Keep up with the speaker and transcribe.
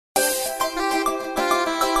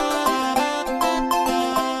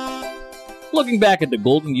looking back at the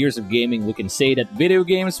golden years of gaming, we can say that video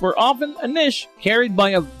games were often a niche carried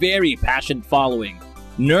by a very passionate following.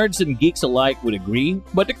 Nerds and geeks alike would agree,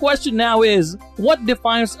 but the question now is, what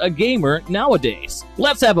defines a gamer nowadays?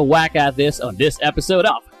 Let's have a whack at this on this episode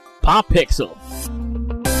of Pop Pixel.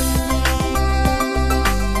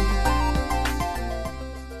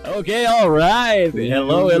 Okay, alright.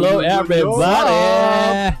 Hello,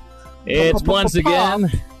 everybody. It's once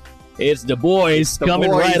again, it's the boys coming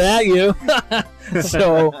right at you.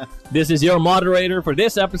 So, this is your moderator for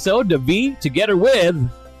this episode, the V, together with...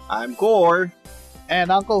 I'm Core. And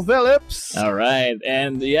Uncle Phillips. All right.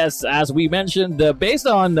 And yes, as we mentioned, based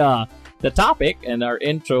on the topic and our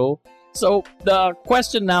intro, so the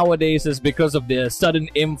question nowadays is because of the sudden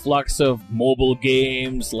influx of mobile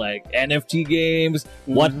games, like NFT games,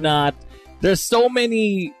 whatnot. There's so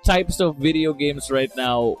many types of video games right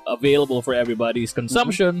now available for everybody's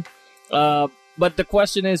consumption. But the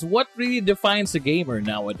question is, what really defines a gamer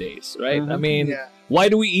nowadays, right? I mean, why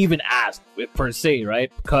do we even ask, per se,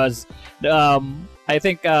 right? Because I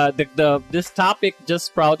think this topic just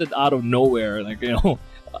sprouted out of nowhere. Like,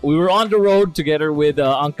 we were on the road together with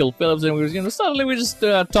Uncle Phillips, and suddenly we just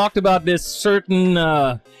talked about this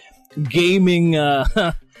certain gaming.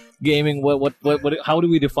 Gaming. What? How do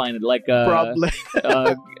we define it? Like problem.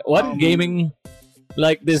 What gaming?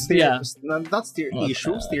 Like this? Not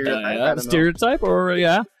issue. Stereotype. Stereotype, or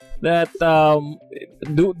that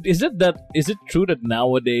is it true that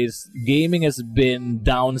nowadays gaming has been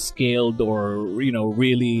downscaled or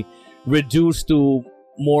really reduced to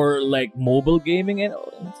more like mobile gaming? And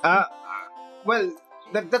well,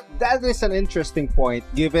 that is an interesting point,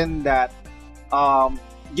 given that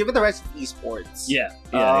given the rise of esports. You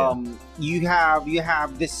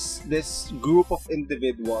have this group of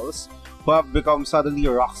individuals who have become suddenly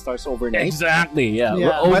rock stars overnight. Exactly,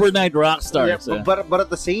 overnight rock stars. But at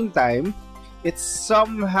the same time, it's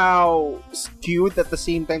somehow skewed at the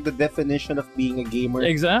same time the definition of being a gamer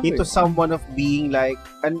into someone of being like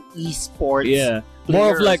an esports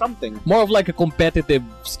more of like something. More of like a competitive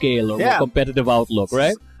scale or more competitive outlook,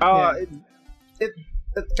 right? It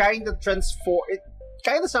kind of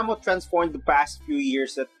somewhat transformed the past few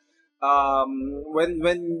years. That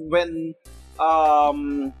when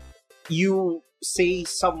you say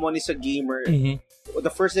someone is a gamer, the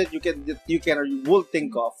first that you can or you will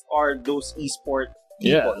think of are those esport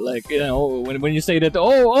people. Yeah, like when you say that,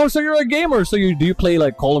 so you're a gamer, so do you play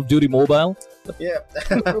like Call of Duty Mobile? Yeah.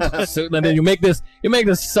 So then you make this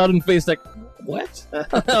sudden face like, what?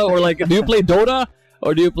 Or like, do you play Dota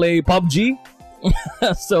or do you play PUBG?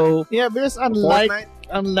 So because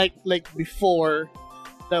unlike like before,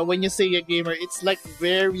 that when you say a gamer, it's like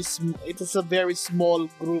it is a very small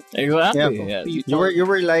group. Exactly. Yeah. You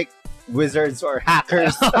were like wizards or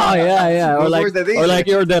hackers. Or like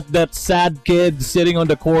you're that sad kid sitting on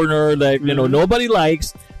the corner that nobody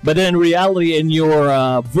likes. But then in reality, in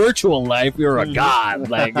your virtual life, you're a god.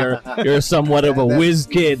 Like you're somewhat of a whiz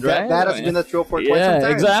kid, right? That has been a trope for quite some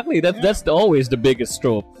time. Exactly. That's always the biggest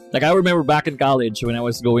trope. Like I remember back in college when I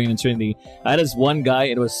was going in Trinity, I had this one guy.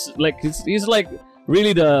 It was like he's like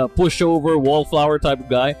really the pushover wallflower type of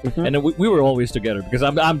guy, and then we were always together because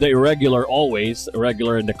I'm the irregular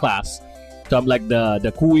in the class. So I'm like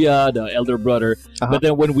the kuya, the elder brother. But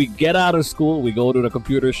then when we get out of school, we go to the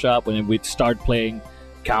computer shop and then we start playing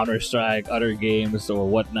Counter-Strike, other games or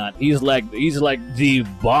whatnot. He's like the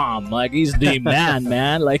bomb. Like he's the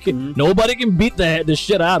man. Like nobody can beat the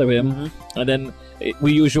shit out of him. And then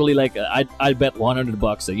we usually like I bet $100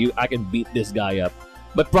 that I can beat this guy up,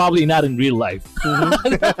 but probably not in real life.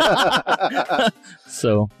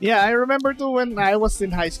 So I remember too when I was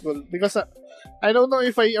in high school, because I don't know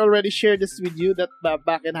if I already shared this with you that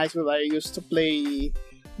back in high school I used to play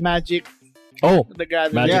Magic. The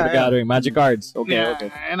Gathering. Magic the Gathering, Magic cards.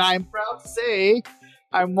 Okay. And I'm proud to say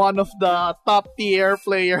I'm one of the top tier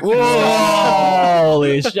players.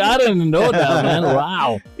 Holy shit, I didn't know that, man.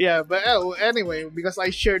 Wow. Yeah, but anyway, because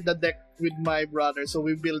I shared the deck with my brother, so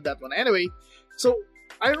we built that one. Anyway, so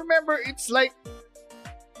I remember it's like,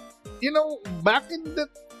 back in the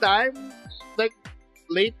time, like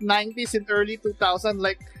late 90s and early 2000,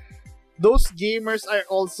 like those gamers are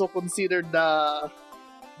also considered the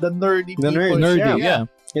nerdy people. Nerdy.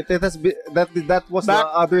 It has been, that was the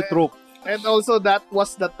other trope. And also that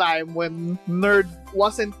was the time when nerd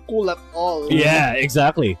wasn't cool at all. Yeah,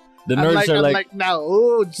 exactly. The nerds are like now,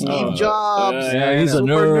 Steve Jobs. He's a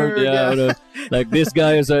nerd. Like this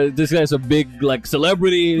guy's a big like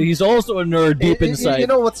celebrity. He's also a nerd deep inside. You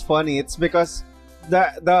know what's funny? It's because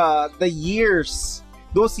the years,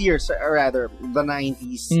 those years, or rather the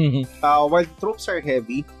 90s, while tropes are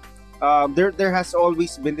heavy, there has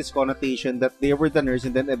always been this connotation that they were the nerds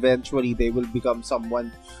and then eventually they will become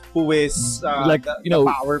someone who is like the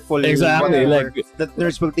powerful, exactly, whatever, like that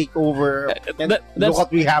nerds will take over and look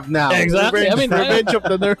what we have now. Exactly. Revenge of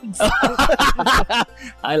the Nerds.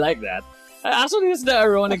 I like that. Actually, it's the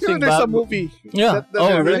ironic thing. There's a movie. Yeah.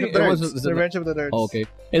 Really? Revenge of the Nerds. Okay.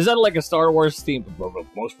 Is that like a Star Wars themed?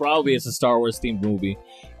 Most probably it's a Star Wars themed movie.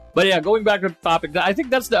 But yeah, going back to the topic, I think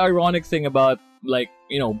that's the ironic thing about, like,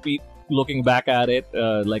 looking back at it,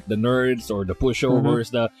 like the nerds or the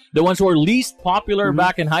pushovers, the ones who are least popular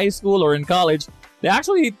back in high school or in college, they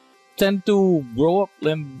actually tend to grow up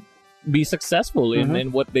and be successful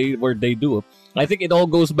in what they do. I think it all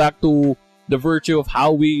goes back to the virtue of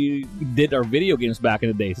how we did our video games back in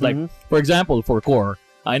the days. Like, for example, for Core,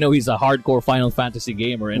 I know he's a hardcore Final Fantasy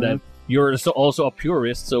gamer, and you're also a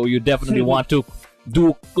purist, so you definitely want to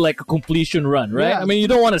do like a completion run, right? Yeah. I mean, you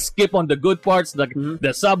don't want to skip on the good parts, like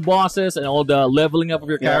the sub bosses and all the leveling up of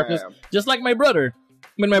your characters. Just like my brother.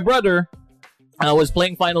 My brother was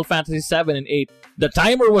playing Final Fantasy 7 and 8. The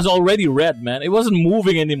timer was already red, man. It wasn't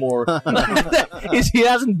moving anymore. He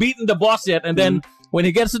hasn't beaten the boss yet, and then when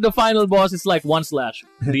he gets to the final boss, it's like 1/.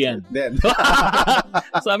 The end.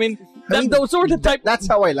 So I mean, those sort of type. That's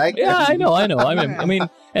how I like it. Yeah, I know. I mean,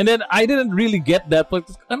 and then I didn't really get that, but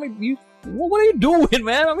I mean, what are you doing,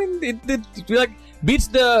 man? I mean, it like beats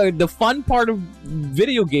the fun part of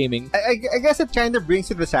video gaming. I guess it kind of brings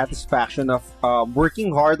you the satisfaction of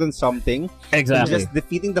working hard on something, exactly, and just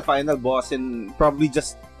defeating the final boss and probably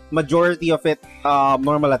just majority of it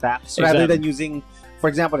normal attacks rather than using, for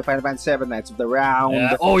example, the Final Fantasy 7 Knights of the Round.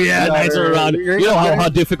 Yeah. Oh yeah, Knights of the Round. You know how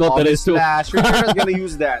difficult that is too. You're not gonna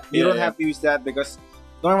use that. You don't have to use that because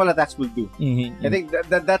normal attacks will do. I think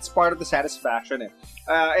that's part of the satisfaction,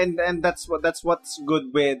 and that's what's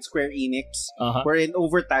good with Square Enix, wherein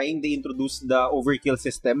over time they introduced the overkill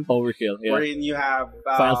system. Wherein you have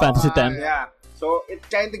Final Fantasy X. Yeah, so it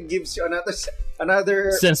kind of gives you another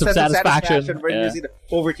sense of satisfaction when you see the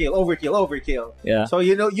overkill. Yeah. So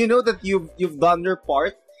you know that you've done your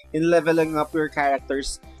part in leveling up your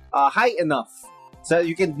characters high enough so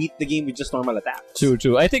you can beat the game with just normal attacks.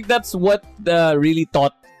 True. I think that's what really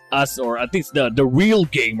taught us, or at least the real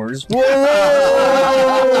gamers. Whoa!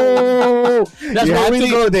 That's you what have really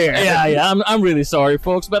to go there. Yeah. I'm really sorry,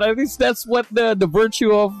 folks, but at least that's what the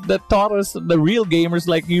virtue of that taught us. The real gamers,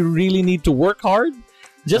 like, you really need to work hard,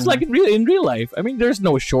 just like in real life. I mean, there's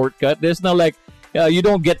no shortcut. There's no like you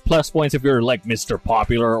don't get plus points if you're like Mr.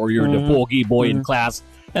 Popular or you're the pokey boy in class.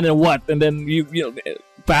 And then what? And then you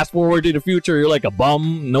fast forward to the future, you're like a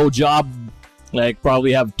bum, no job, like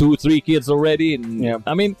probably have 2-3 kids already. And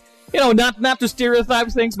I mean, not to stereotype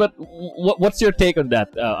things, but what's your take on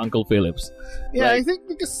that, Uncle Phillips? Yeah, I think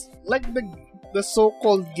because like the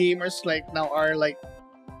so-called gamers like now are like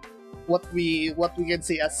what we can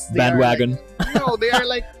say as bandwagon. They are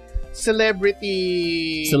like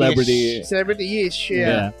celebrity-ish.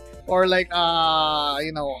 Yeah. Or like not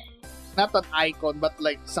an icon, but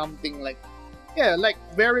like something like like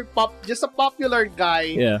very just a popular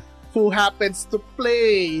guy who happens to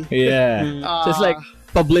play. So it's like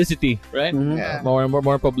publicity, right? Yeah.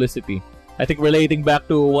 More publicity. I think relating back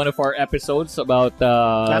to one of our episodes about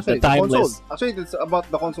the timeless. Actually, it's about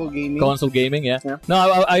the console gaming. Yeah.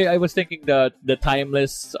 No, I was thinking the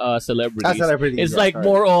timeless celebrities. It's like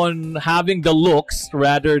more on having the looks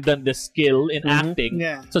rather than the skill in acting.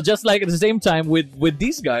 Yeah. So just like at the same time with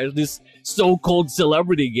these guys, these so-called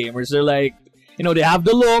celebrity gamers, they're like, they have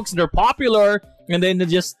the looks, they're popular, and then they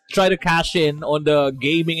just try to cash in on the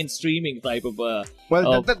gaming and streaming type of.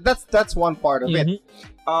 That's one part of it.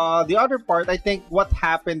 The other part, I think, what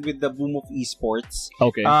happened with the boom of esports.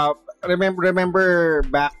 Okay. Remember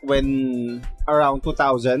back when around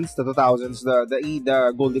 2000s,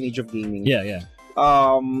 the golden age of gaming. Yeah.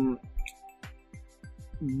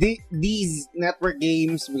 These network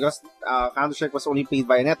games, because Counter-Strike was only played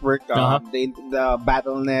by network, the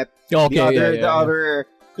Battle.net, the other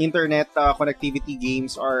internet connectivity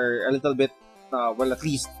games are a little bit, at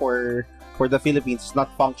least for the Philippines, it's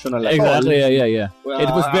not functional at all. Yeah. It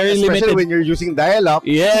was very especially limited when you're using dial-up.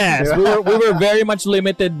 Yes, we were very much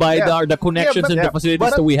limited by the connections and the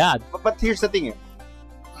facilities that we had. But here's the thing,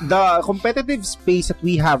 the competitive space that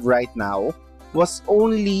we have right now was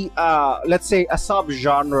only, let's say, a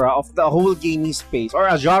sub-genre of the whole gaming space, or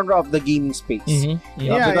a genre of the gaming space.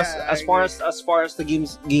 Because as far as the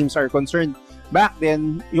games are concerned, back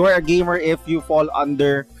then, you are a gamer if you fall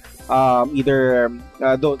under either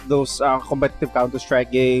those competitive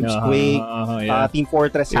Counter-Strike games, Quake, Team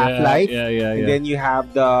Fortress, Half-Life. And then you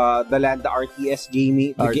have the LAN, the RTS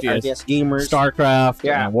gaming, the RTS gamers,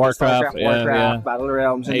 StarCraft, Warcraft, Battle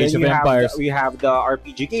Realms, and Age then of Empires. we have the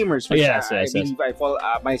RPG gamers, which I believe I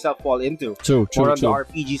fall into. True. More on the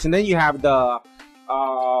RPGs, and then you have the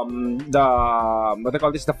what they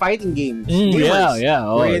call this, the fighting games.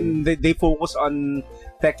 Gamers, wherein they focus on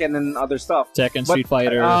Tekken and other stuff. Tekken, Street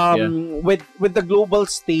Fighter. With the global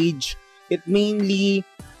stage, it mainly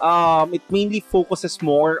focuses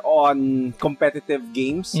more on competitive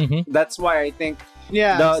games. That's why I think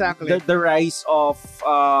the rise of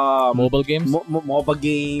mobile games, MOBA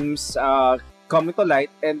games coming to light,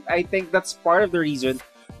 and I think that's part of the reason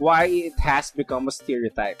why it has become a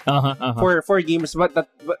stereotype for gamers, but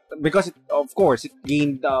because it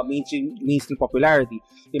gained mainstream popularity.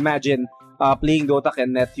 Imagine playing Dota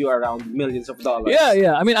can net you around millions of dollars.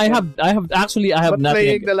 Yeah. I mean, I have nothing.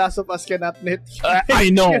 Playing The Last of Us cannot net. I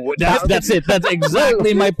know. That's it. That's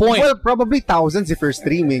exactly my point. Well, probably thousands if you're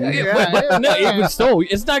streaming. But even so,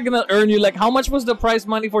 it's not gonna earn you like how much was the prize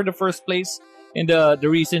money for the first place in the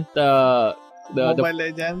recent Mobile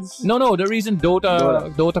Legends? No, the recent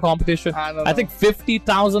Dota competition. I think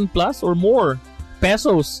 50,000 plus or more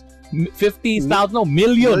pesos. 50,000, no,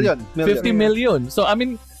 million. 50 million. So I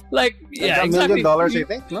mean, like, $1 million, I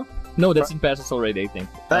think, no? No, that's in pesos already, I think.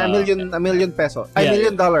 A million pesos. $1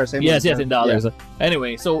 million. Yes, in dollars.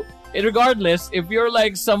 Anyway, so regardless, if you're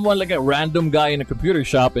like someone like a random guy in a computer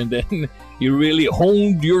shop and then you really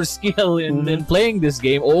honed your skill in playing this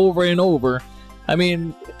game over and over, I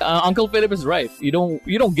mean, Uncle Philip is right. You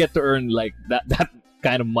don't get to earn like that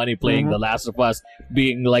kind of money playing The Last of Us,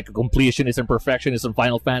 being like a completionist and perfectionist in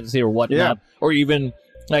Final Fantasy or whatnot, or even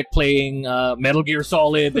like playing Metal Gear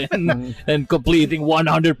Solid and completing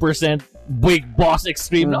 100% Big Boss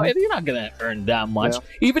Extreme. No, you're not gonna earn that much,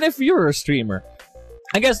 even if you're a streamer.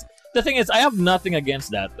 I guess the thing is, I have nothing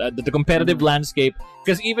against that. The competitive landscape,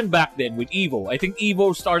 because even back then with Evo, I think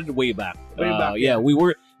Evo started way back.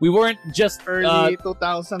 We weren't just early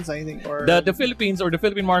 2000s, I think. Or the Philippines or the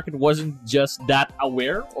Philippine market wasn't just that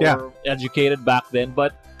aware or educated back then,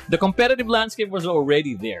 but the competitive landscape was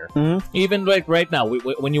already there. Even like right now,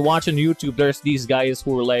 when you watch on YouTube, there's these guys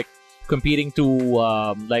who are like competing to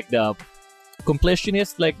like the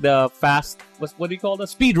completionists, like the fast, what do you call the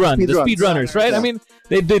speedrunners, right? I mean,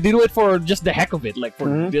 they do it for just the heck of it, like for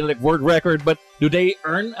like world record, but do they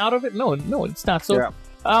earn out of it? No, it's not. So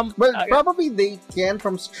probably they can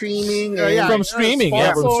from streaming. From streaming.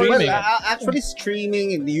 Actually,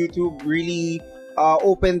 streaming in YouTube really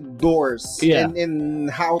opened doors in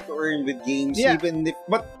how to earn with games. Even if,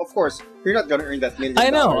 but of course, you're not gonna earn that $1 million.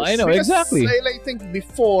 I know, because exactly. I think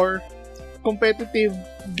before, competitive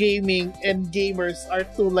gaming and gamers are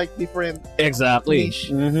two like different niche.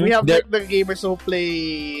 We have like the gamers who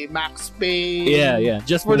play Max Payne,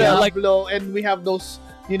 just for the like Diablo, and we have those,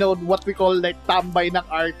 you know, what we call like tambay ng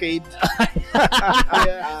arcade.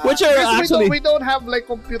 Which are actually we don't have like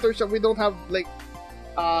computer shop, we don't have like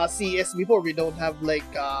CS before, we don't have like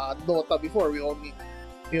Dota before, we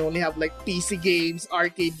only have like PC games,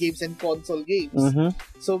 arcade games, and console games.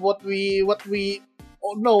 So what we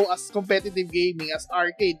know as competitive gaming, as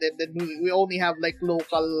arcade, and then we only have like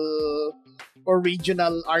local or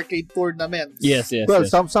regional arcade tournaments. Yes. Well,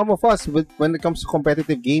 some of us, when it comes to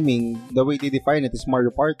competitive gaming, the way they define it is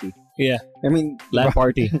Mario Party. Yeah. I mean, LAN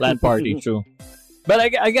party, true. But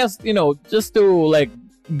I guess, you know, just to like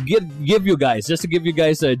give you guys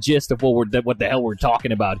a gist of what the hell we're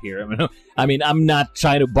talking about here. I mean, I'm not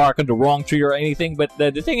trying to bark on the wrong tree or anything, but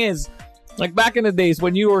the thing is, like back in the days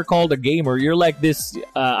when you were called a gamer, you're like this.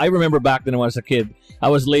 I remember back then when I was a kid, I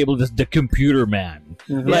was labeled as the computer man.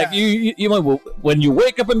 Like you when you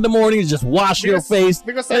wake up in the morning, you just wash your face,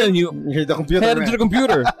 and then you're the computer head into the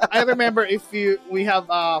computer. I remember we have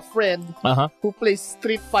a friend who plays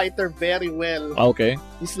Street Fighter very well. Okay,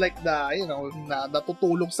 he's like the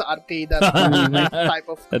natutulog sa arcade type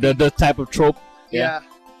of the type of trope. Yeah.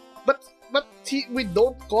 But we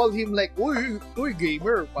don't call him like, uy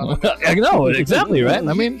gamer. I know, exactly, right?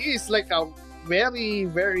 I mean, he's like a very,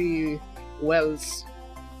 very well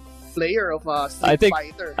player of a Street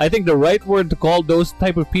Fighter. I think the right word to call those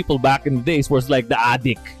type of people back in the days was like the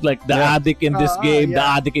addict. Like the addict in this game, the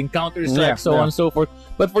addict in Counter-Strike, so on and so forth.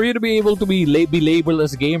 But for you to be able to be labeled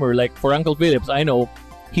as a gamer, like for Uncle Phillips, I know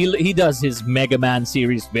he does his Mega Man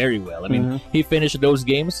series very well. I mean, he finished those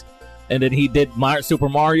games, and then he did Super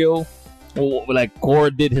Mario. Like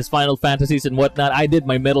Cord did his Final Fantasies and whatnot. I did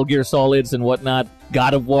my Metal Gear Solids and whatnot.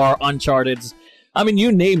 God of War, Uncharted. I mean,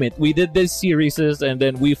 you name it. We did these series and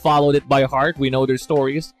then we followed it by heart. We know their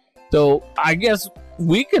stories. So I guess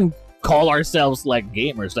we can call ourselves like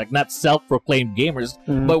gamers, like not self-proclaimed gamers,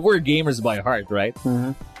 but we're gamers by heart, right?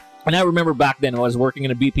 And I remember back then I was working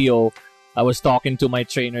in a BPO. I was talking to my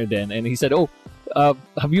trainer then, and he said, "Oh,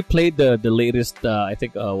 have you played the latest? I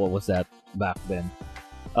think what was that back then?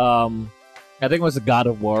 I think it was a God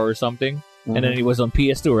of War or something." And then he was on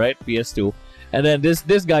PS2, right? PS2. And then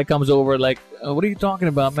this guy comes over like, "What are you talking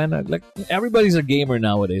about, man? Like everybody's a gamer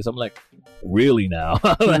nowadays." I'm like, "Really now?"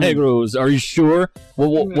 Like, Rose, are you sure?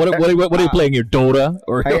 What are you playing? Your Dota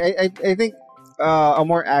or? I think a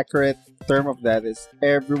more accurate term of that is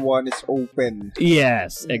everyone is open.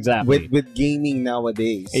 Yes, exactly. With gaming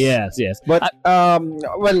nowadays. Yes. But there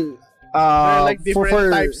are like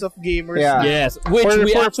different types of gamers. Yeah. Yes, which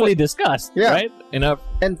we actually discussed, right?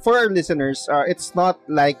 And for our listeners, it's not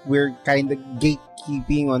like we're kind of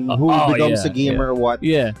gatekeeping on who becomes a gamer or what.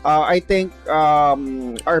 Yeah. I think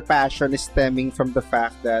our passion is stemming from the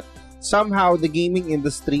fact that somehow the gaming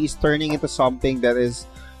industry is turning into something that is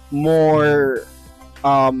more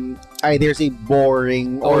either say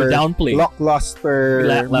boring or downplay,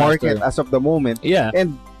 lackluster market as of the moment. Yeah.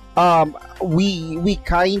 And we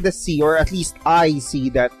kind of see, or at least I see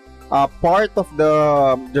that part of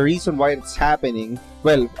the reason why it's happening,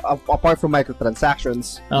 well, apart from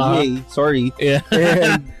microtransactions, EA, sorry. Yeah.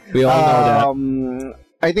 And, we all know that.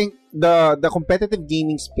 I think the competitive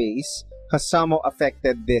gaming space has somehow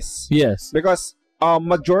affected this. Yes. Because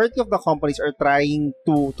majority of the companies are trying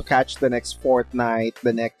to catch the next Fortnite,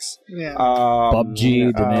 the next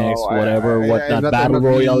PUBG, the next whatnot, battle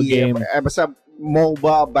royale game. Basta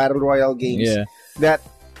MOBA battle royale games. Yeah. That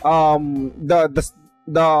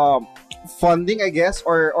the funding, I guess,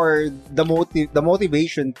 or the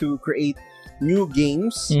motivation to create new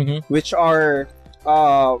games, which are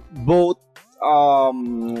both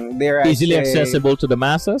they're easily accessible to the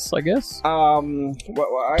masses, I guess. To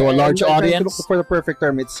a large audience. To look for the perfect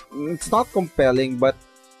term, it's not compelling, but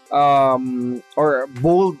or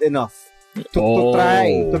bold enough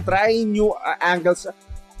to try new angles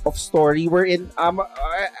of story. Wherein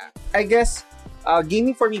I guess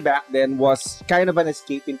gaming for me back then was kind of an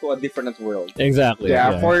escape into a different world. Exactly.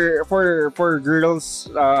 Yeah. For girls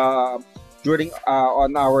during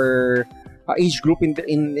on our age group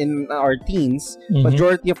in our teens,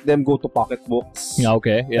 majority of them go to pocketbooks.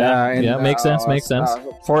 Okay, yeah, makes sense.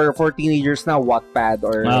 For teenagers now, Wattpad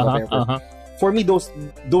or whatever. For me, those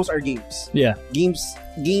are games. Yeah, games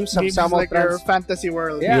have somehow like your fantasy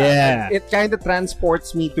world. Yeah. It kind of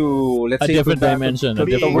transports me to, let's say, different dimension, to a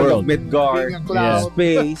different world world. of Midgard,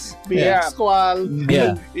 space, being Squall,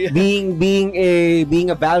 being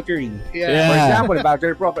a Valkyrie. Yeah. For example, a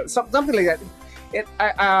Valkyrie prophet, something like that.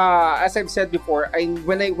 As I've said before,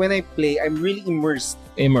 when I play, I'm really immersed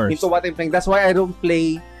into what I'm playing. That's why I don't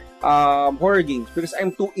play horror games, because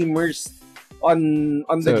I'm too immersed on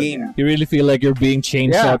the game. You really feel like you're being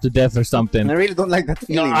chainsawed to death or something. I really don't like that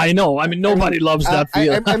feeling. No, I know. I mean, nobody loves that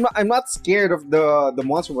feeling. I'm not scared of the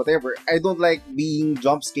monster, whatever. I don't like being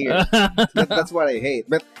jump scared. That's what I hate.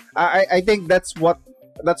 But I think that's what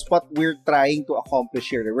we're trying to accomplish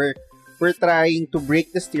here. We're trying to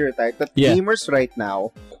break the stereotype that gamers right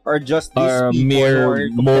now are just these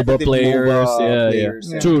mere MOBA players.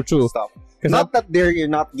 True. Stuff. Not that they're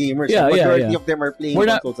not gamers. Majority of them are playing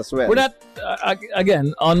consoles as well. We're not,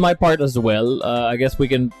 again, on my part as well, I guess we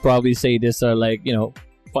can probably say this are like,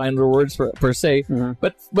 final words per se.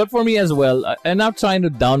 But for me as well, I'm not trying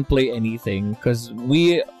to downplay anything, because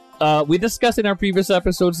we discussed in our previous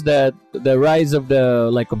episodes that the rise of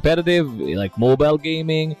the competitive, mobile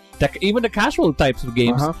gaming, even the casual types of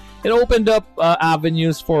games, it opened up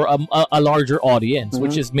avenues for a larger audience,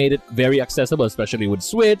 which has made it very accessible, especially with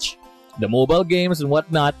Switch, the mobile games and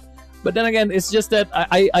whatnot. But then again, it's just that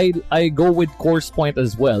I go with Course Point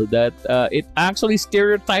as well, that it actually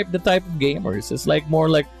stereotyped the type of gamers. It's more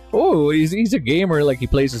like, oh, he's a gamer, like he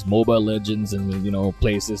plays his Mobile Legends and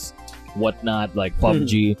plays his whatnot, like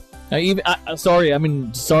PUBG.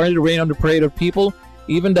 Sorry to rain on the parade of people.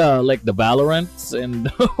 Even the Valorants and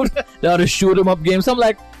the other shoot 'em up games.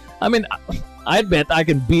 I bet I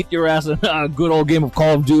can beat your ass in a good old game of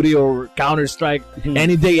Call of Duty or Counter-Strike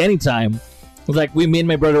any day, anytime. It's like me and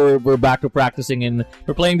my brother we're back to practicing, and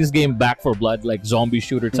we're playing this game Back 4 Blood, like zombie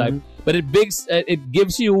shooter type. But it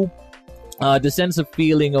gives you the sense of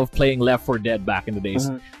feeling of playing Left 4 Dead back in the days.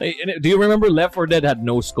 Do you remember Left 4 Dead had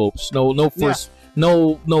no scopes,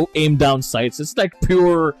 no aim down sights? It's like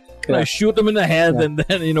pure shoot them in the head and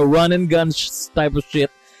then run and gun type of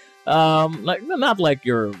shit. Not like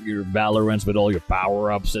your Valorants with all your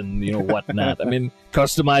power ups and whatnot. I mean,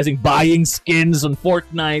 customizing, buying skins on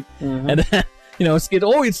Fortnite, and then, skin.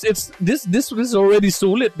 Oh, it's this was already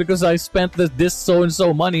sulit because I spent this so and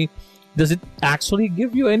so money. Does it actually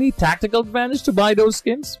give you any tactical advantage to buy those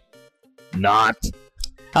skins? Not.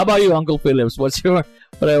 How about you, Uncle Phillips? What do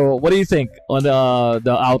you think on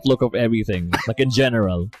the outlook of everything, like in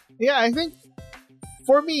general? Yeah, I think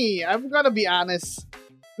for me, I'm gonna be honest,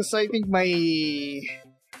 because I think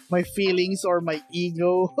my feelings or my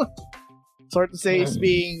ego, sort of say, is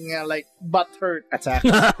being like butthurt. Attack.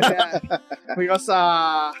 Yeah, because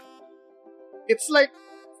it's like,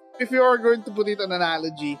 if you are going to put it an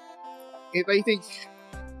analogy, I think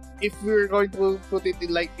if we're going to put it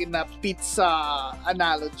in a pizza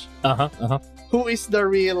analogy, who is the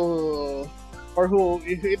real, or who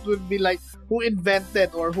it would be like, who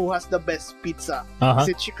invented or who has the best pizza? Is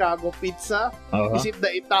it Chicago pizza? Is it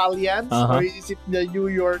the Italians? Or is it the New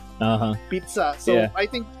York pizza? So I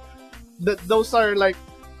think that those are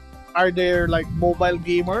there mobile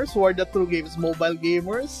gamers who are the true games, mobile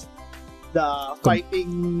gamers, the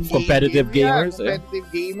fighting competitive gamers, competitive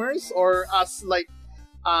gamers, or us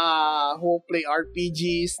who play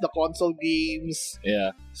RPGs, the console games.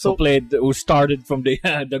 Yeah. So who started from the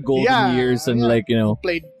golden years and who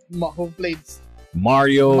played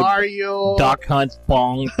Mario, Duck Hunt,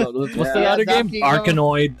 Pong. What's the other game?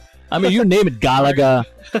 Arkanoid. I mean, you name it, Galaga.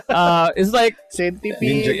 It's like Centipede,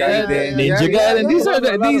 Ninja Gaiden. These are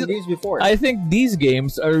these games before. I think these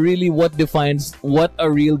games are really what defines what a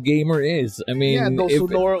real gamer is. I mean, those who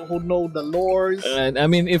know the lores. And I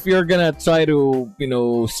mean, if you're gonna try to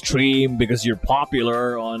stream because you're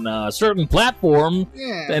popular on a certain platform,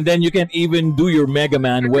 and then you can't even do your Mega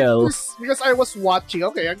Man because I was watching.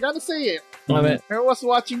 Okay, I gotta say it. I was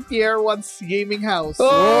watching Tier 1's gaming house.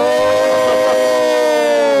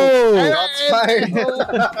 Shots fired.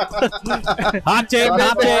 Hot take.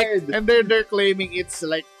 And they're claiming it's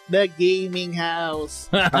like the gaming house.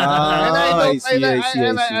 I see.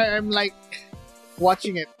 I'm like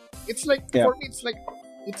watching it. It's like for me,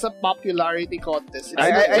 it's a popularity contest.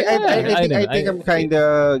 I think I'm kind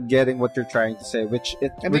of getting what you're trying to say, which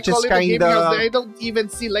is kind of. I don't even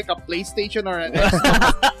see like a PlayStation or an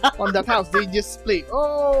Xbox on that house. They just play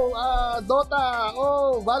Dota,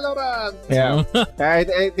 Valorant. Yeah,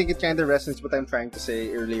 I think it kind of resonates what I'm trying to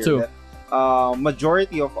say earlier. Too. That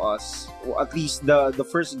majority of us, at least the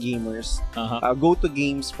first gamers, go to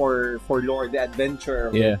games for lore, the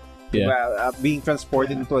adventure. Being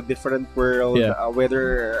transported into a different world,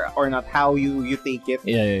 whether or not how you take it.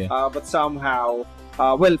 But somehow,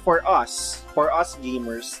 for us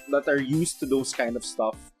gamers that are used to those kind of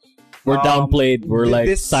stuff, we're downplayed.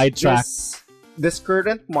 We're sidetracked. This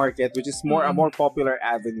current market, which is a more popular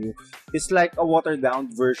avenue, is like a watered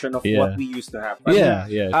down version of what we used to have.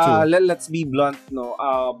 Let's be blunt.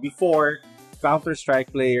 Before,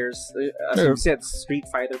 Counter-Strike players, as you said, Street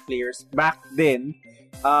Fighter players back then,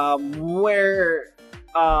 were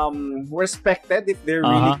respected if they're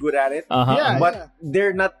really good at it. But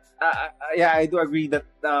they're not. I do agree that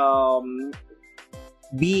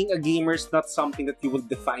being a gamer is not something that you will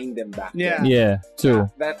define them back then.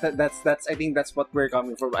 True. That's I think that's what we're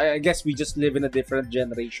coming from. I guess we just live in a different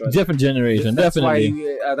generation.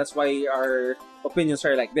 Definitely. That's why our opinions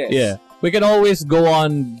are like this. Yeah. We can always go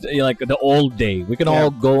on like the old day. We can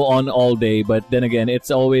all go on all day, but then again,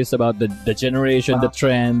 it's always about the generation, the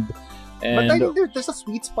trend. And but I think there's a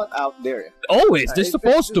sweet spot out there. Always. There's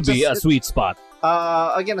supposed to be a sweet spot.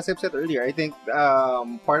 Again, as I've said earlier, I think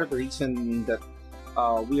part of the reason that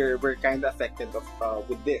we're kind of affected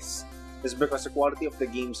with this is because the quality of the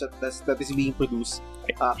games that is being produced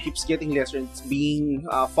keeps getting lesser, and it's being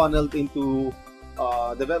funneled into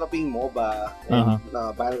developing MOBA and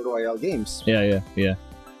Battle Royale games. Yeah.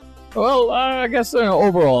 Well, I guess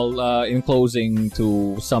overall, in closing,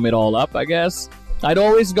 to sum it all up, I guess, I'd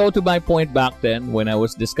always go to my point back then when I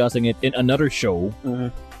was discussing it in another show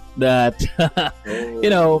that,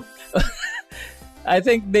 I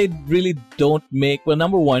think they really don't make... Well,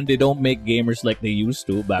 number one, they don't make gamers like they used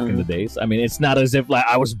to back in the days. I mean, it's not as if like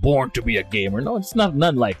I was born to be a gamer. No, it's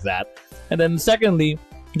none like that. And then secondly,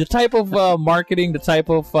 the type of marketing, the type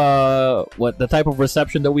of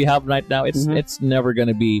reception that we have right now, it's never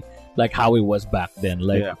gonna be like how it was back then.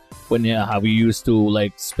 Like when how we used to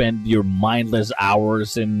like spend your mindless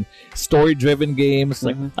hours in story-driven games.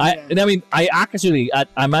 Like I'm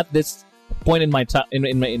at this point in my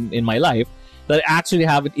in my life that I actually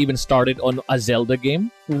haven't even started on a Zelda game.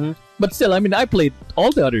 But still, I mean, I played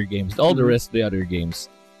all the other games, all the rest of the other games.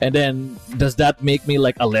 And then, does that make me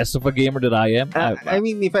like a less of a gamer than I am? I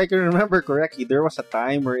mean, if I can remember correctly, there was a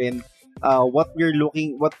time wherein what we're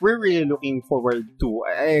really looking forward to,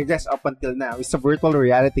 I guess up until now, is the virtual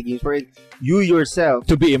reality games where you yourself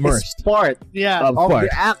to be immersed is part of the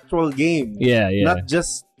actual game. Yeah. Not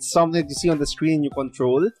just something you see on the screen you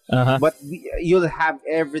control, but you'll have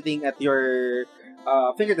everything at your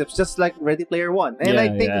fingertips, just like Ready Player One. And I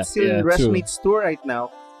think it still resonates too right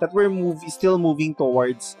now that we're still moving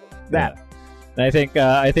towards that. And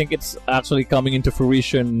I think it's actually coming into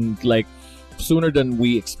fruition like sooner than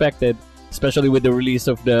we expected, especially with the release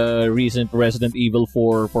of the recent Resident Evil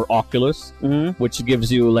for Oculus, which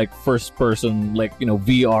gives you like first person, like, you know,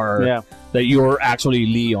 VR that you're actually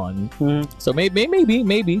Leon. So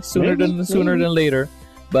maybe sooner than later.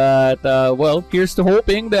 But well, here's to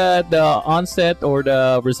hoping that the onset or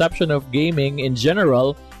the reception of gaming in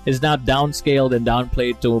general is not downscaled and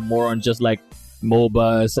downplayed to more on just like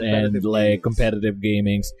MOBAs and like competitive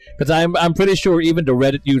gamings. Because I'm pretty sure even the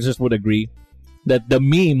Reddit users would agree that the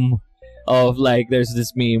meme of like, there's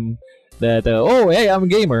this meme that oh hey, I'm a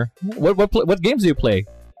gamer. What games do you play?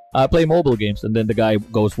 I play mobile games, and then the guy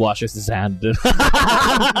goes washes his hand.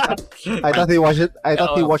 I thought he washed it. I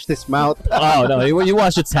thought he washed his mouth. Oh no, he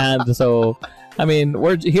washed his hand. So I mean,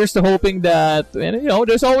 here's to hoping that, and you know,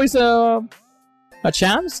 there's always a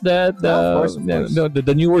chance that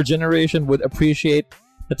the newer generation would appreciate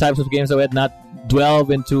the types of games that would not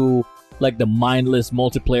delve into like the mindless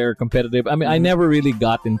multiplayer competitive. I mean, I never really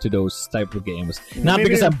got into those type of games. Not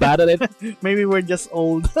because I'm bad at it. Maybe we're just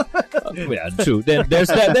old. Yeah, true. Then there's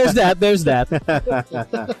that.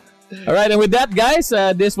 All right, and with that, guys,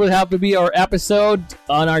 this will have to be our episode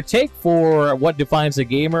on our take for what defines a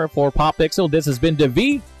gamer for Pop Pixel. This has been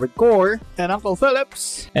David, Core, and Uncle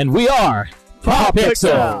Phillips, and we are Pop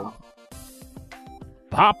Pixel.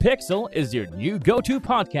 Pop Pixel is your new go-to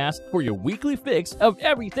podcast for your weekly fix of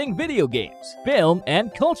everything video games, film,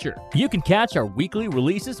 and culture. You can catch our weekly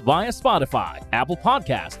releases via Spotify, Apple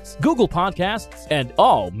Podcasts, Google Podcasts, and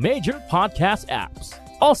all major podcast apps.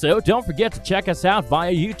 Also, don't forget to check us out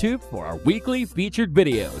via YouTube for our weekly featured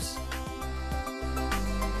videos.